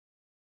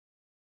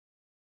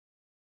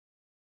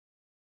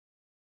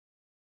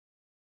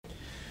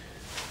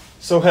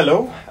So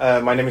hello,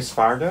 my name is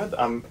Fardad.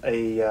 I'm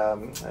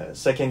a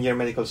second-year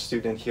medical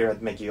student here at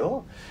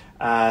McGill,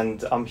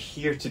 and I'm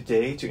here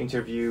today to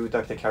interview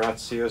Dr.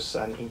 Karatsios,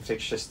 an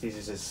infectious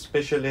diseases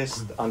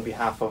specialist, on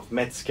behalf of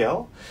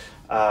Medskl.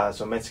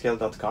 So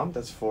Medskl.com,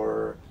 that's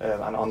for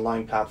an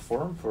online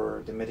platform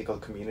for the medical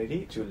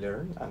community to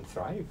learn and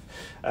thrive.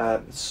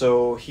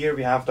 So here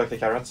we have Dr.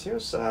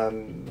 Karatsios.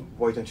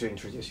 Why don't you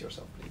introduce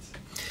yourself, please?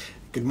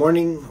 Good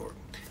morning.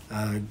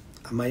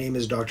 My name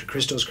is Dr.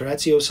 Christos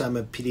Karatsios. I'm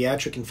a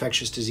pediatric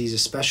infectious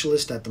diseases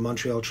specialist at the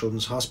Montreal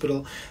Children's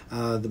Hospital,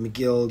 the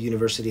McGill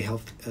University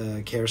Health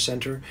Care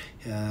Center,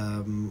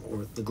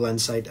 or the Glen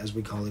site as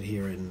we call it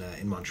here in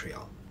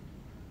Montreal.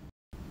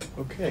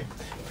 Okay,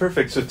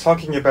 perfect. So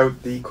talking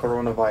about the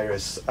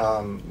coronavirus,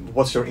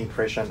 what's your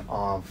impression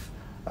of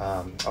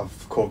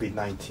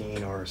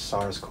COVID-19 or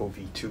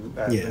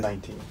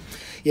SARS-CoV-2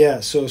 Yeah,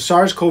 so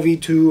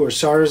SARS-CoV-2 or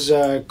SARS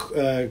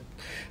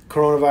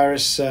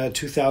coronavirus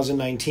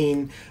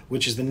 2019,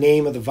 which is the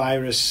name of the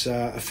virus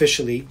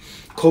officially.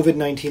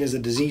 COVID-19 is the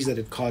disease that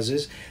it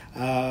causes.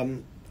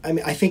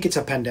 I think it's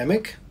a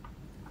pandemic,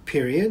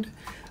 period.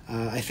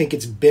 I think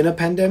it's been a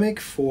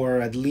pandemic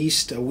for at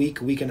least a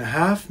week and a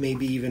half,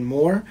 maybe even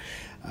more.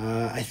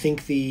 I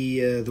think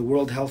the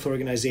World Health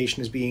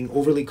Organization is being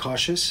overly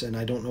cautious, and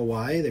I don't know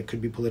why. There could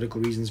be political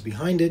reasons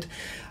behind it,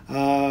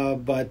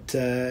 but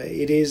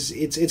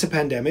it's a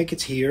pandemic.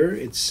 It's here.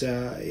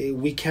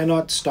 We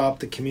cannot stop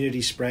the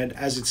community spread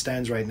as it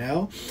stands right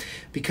now,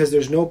 because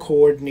there's no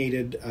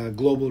coordinated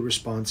global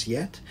response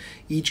yet.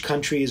 Each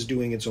country is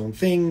doing its own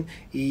thing.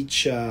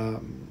 Each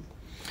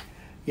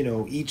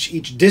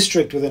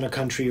district within a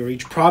country or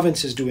each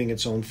province is doing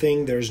its own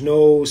thing. There's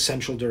no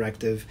central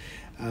directive.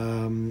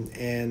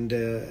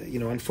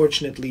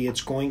 Unfortunately,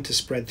 it's going to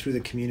spread through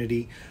the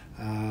community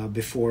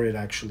before it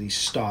actually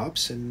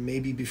stops, and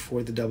maybe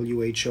before the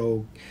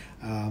WHO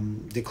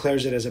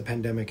declares it as a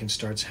pandemic and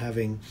starts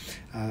having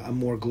a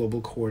more global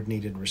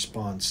coordinated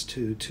response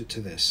to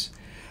this.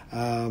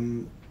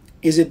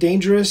 Is it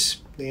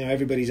dangerous?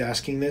 Everybody's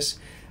asking this.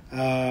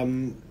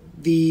 The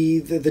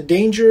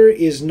danger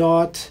is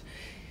not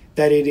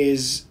that it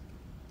is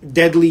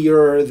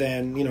deadlier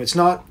than, it's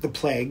not the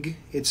plague.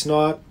 It's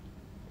not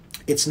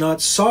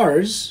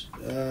SARS,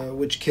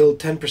 which killed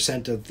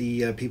 10% of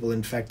the people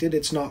infected.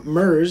 It's not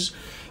MERS,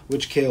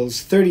 which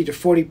kills 30 to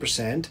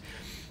 40%.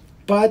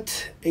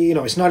 But,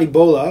 it's not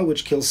Ebola,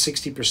 which kills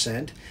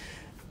 60%.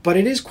 But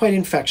it is quite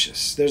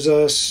infectious. There's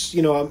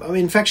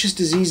infectious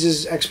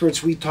diseases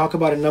experts, we talk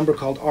about a number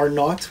called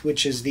R0,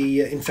 which is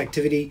the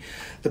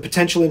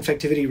potential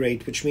infectivity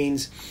rate, which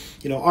means,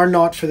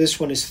 R0 for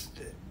this one is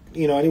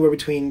anywhere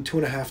between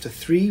 2.5 to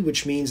 3,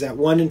 which means that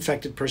one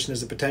infected person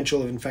has the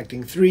potential of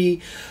infecting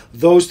 3.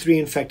 Those 3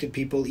 infected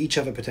people each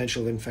have a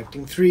potential of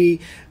infecting 3.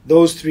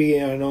 Those 3,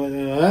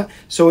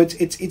 so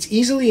it's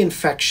easily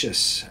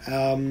infectious.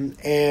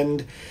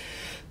 And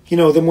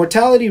the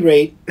mortality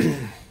rate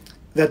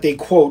that they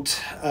quote,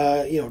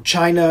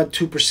 China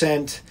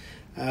 2%,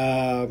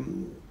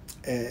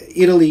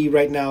 Italy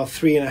right now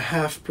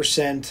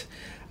 3.5%.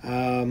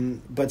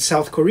 But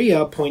South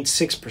Korea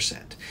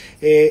 0.6%.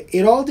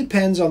 It all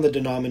depends on the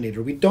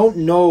denominator. We don't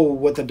know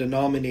what the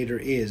denominator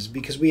is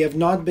because we have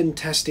not been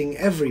testing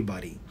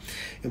everybody.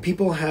 And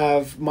people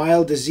have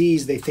mild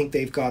disease, they think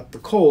they've got the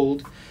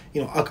cold,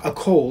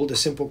 a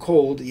simple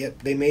cold,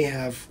 yet they may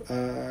have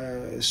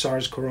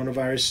SARS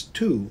coronavirus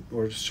 2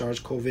 or SARS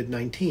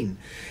COVID-19.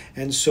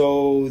 And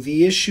so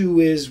the issue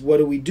is, what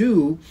do we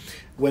do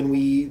when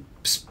we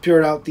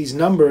spirit out these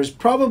numbers?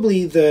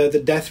 Probably the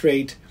death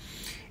rate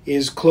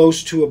is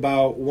close to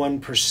about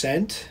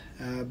 1%.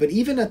 But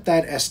even at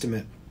that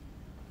estimate,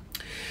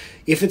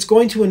 if it's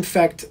going to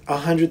infect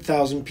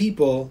 100,000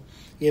 people,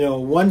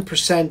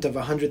 1% of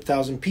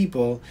 100,000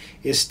 people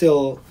is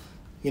still,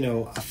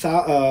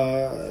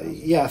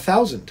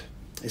 1,000.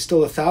 It's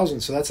still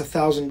 1,000. So that's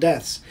 1,000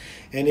 deaths.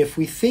 And if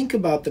we think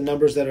about the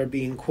numbers that are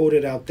being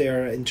quoted out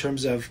there in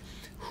terms of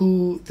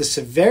the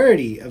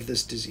severity of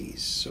this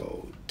disease,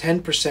 so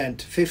 10%,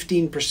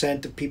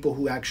 15% of people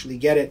who actually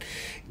get it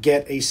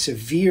get a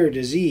severe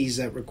disease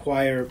that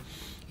require,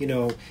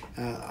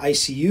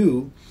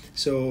 ICU.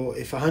 So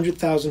if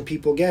 100,000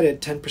 people get it,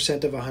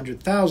 10% of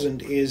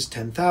 100,000 is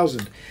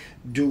 10,000.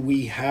 Do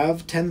we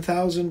have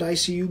 10,000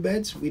 ICU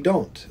beds? We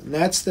don't. And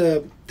that's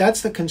the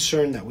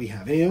concern that we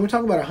have. And we're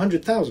talking about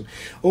 100,000.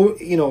 Or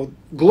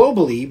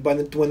globally,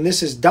 when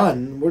this is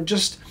done,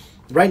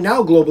 right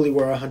now globally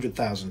we're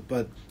 100,000,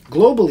 but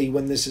globally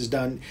when this is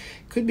done,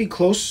 could be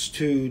close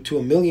to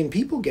 1 million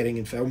people getting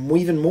infected, or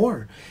even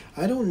more.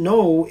 I don't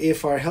know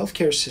if our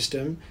healthcare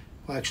system,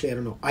 I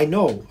don't know. I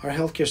know our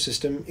healthcare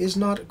system is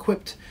not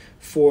equipped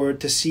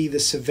to see the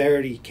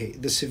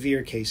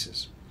severe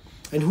cases.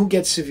 And who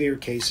gets severe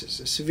cases?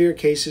 The severe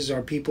cases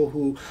are people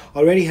who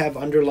already have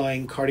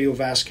underlying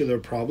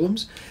cardiovascular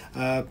problems,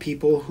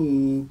 people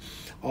who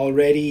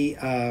already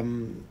are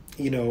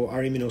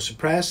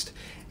immunosuppressed,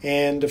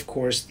 and of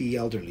course the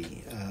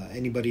elderly.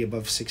 Anybody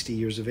above 60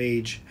 years of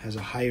age has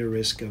a higher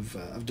risk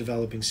of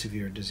developing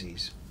severe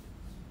disease.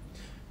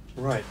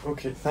 Right.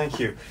 Okay. Thank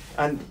you.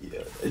 And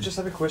I just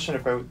have a question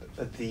about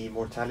the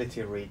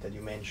mortality rate that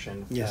you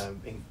mentioned. Yes.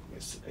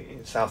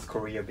 In South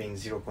Korea being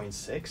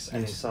 0.6, and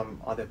in Yes. some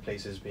other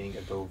places being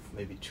above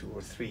maybe 2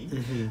 or 3.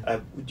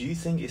 Mm-hmm. Do you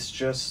think it's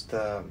just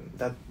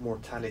that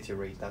mortality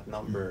rate, that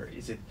number?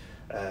 Is it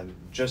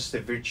just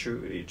a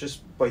virtue,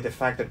 just by the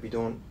fact that we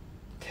don't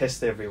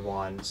test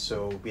everyone,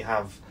 so we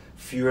have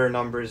fewer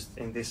numbers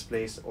in this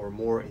place or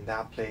more in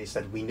that place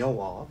that we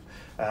know of,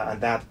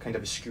 and that kind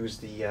of skews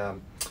the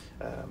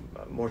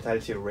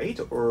mortality rate,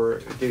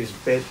 or there's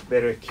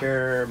better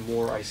care,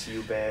 more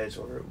ICU beds,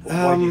 or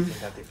why do you think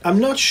that difference? I'm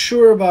not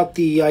sure about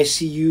the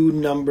ICU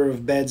number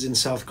of beds in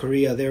South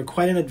Korea. They're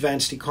quite an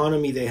advanced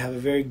economy. They have a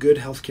very good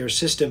healthcare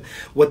system.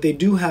 What they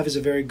do have is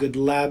a very good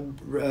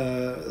lab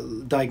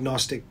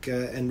diagnostic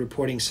and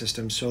reporting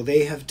system. So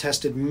they have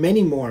tested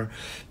many more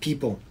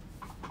people.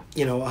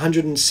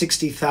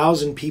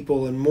 160,000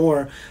 people and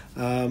more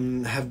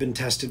have been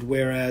tested,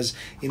 whereas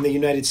in the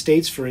United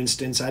States, for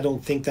instance, I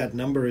don't think that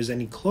number is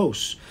any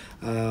close.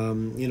 The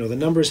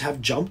numbers have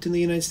jumped in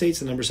the United States,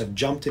 the numbers have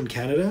jumped in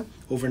Canada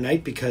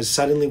overnight, because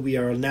suddenly we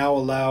are now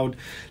allowed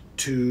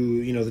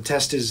to, the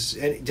test is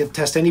to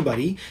test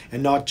anybody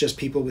and not just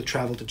people with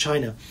travel to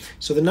China.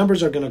 So the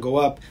numbers are going to go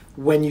up.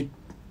 When you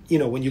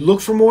look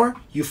for more,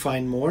 you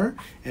find more.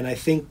 And I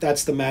think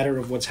that's the matter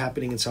of what's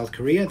happening in South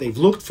Korea. They've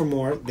looked for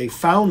more, they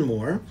found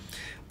more.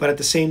 But at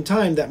the same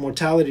time, that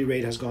mortality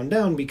rate has gone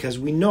down, because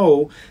we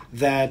know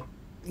that,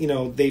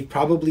 they've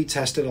probably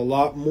tested a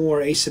lot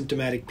more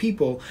asymptomatic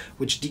people,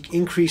 which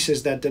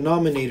increases that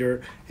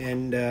denominator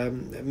and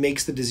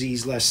makes the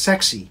disease less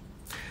sexy.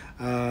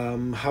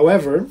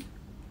 However,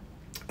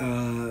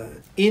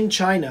 in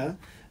China,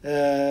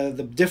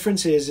 the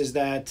difference is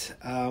that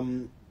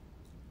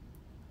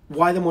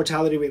why the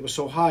mortality rate was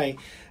so high.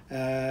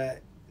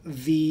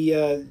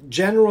 The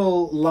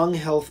general lung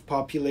health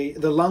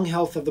the lung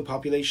health of the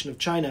population of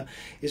China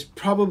is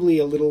probably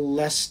a little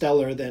less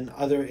stellar than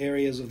other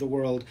areas of the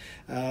world.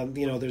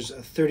 There's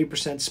a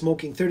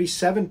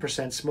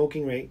 37%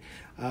 smoking rate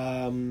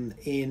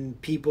in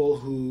people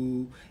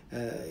who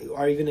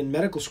are even in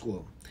medical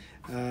school.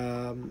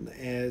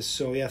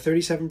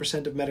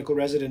 37% of medical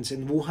residents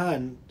in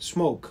Wuhan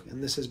smoke,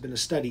 and this has been a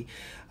study.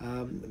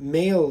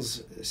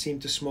 Males seem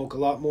to smoke a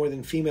lot more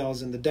than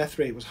females, and the death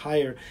rate was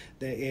higher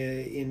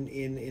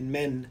in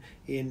men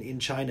in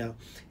China.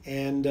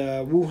 And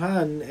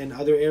Wuhan and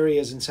other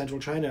areas in central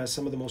China are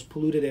some of the most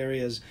polluted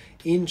areas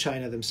in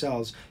China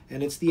themselves,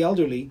 and it's the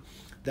elderly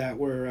that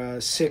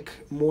were sick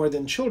more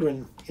than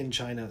children in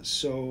China.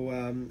 So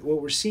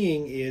what we're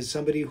seeing is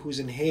somebody who's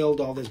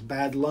inhaled all this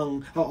bad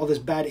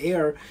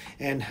air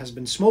and has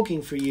been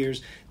smoking for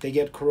years, they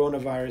get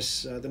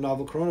coronavirus, the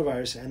novel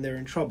coronavirus, and they're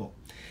in trouble.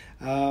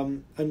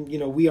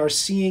 We are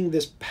seeing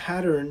this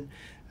pattern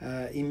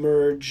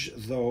emerge,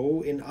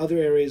 though, in other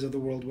areas of the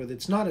world where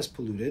it's not as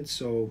polluted.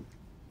 So,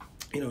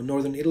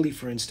 northern Italy,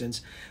 for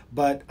instance.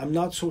 But I'm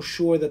not so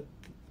sure that,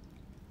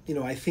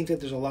 I think that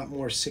there's a lot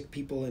more sick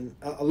people and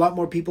a lot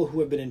more people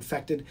who have been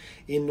infected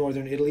in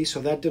northern Italy.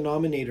 So that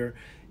denominator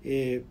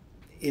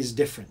is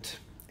different.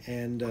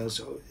 And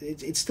so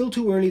it's still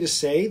too early to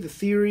say. The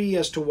theory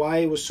as to why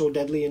it was so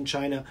deadly in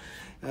China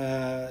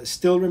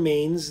still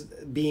remains,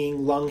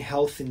 being lung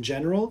health in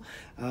general.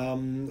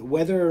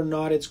 Whether or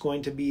not it's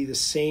going to be the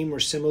same or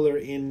similar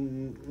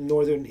in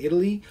northern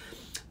Italy,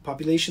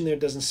 population there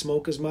doesn't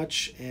smoke as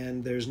much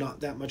and there's not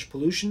that much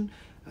pollution.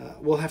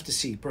 We'll have to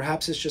see.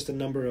 Perhaps it's just a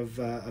number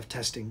of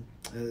testing.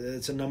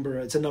 It's a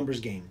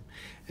numbers game,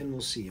 and we'll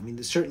see. I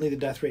mean, certainly the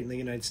death rate in the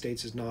United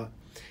States is not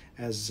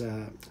as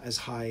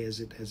high as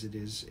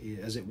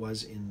it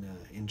was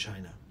in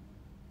China.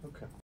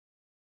 Okay.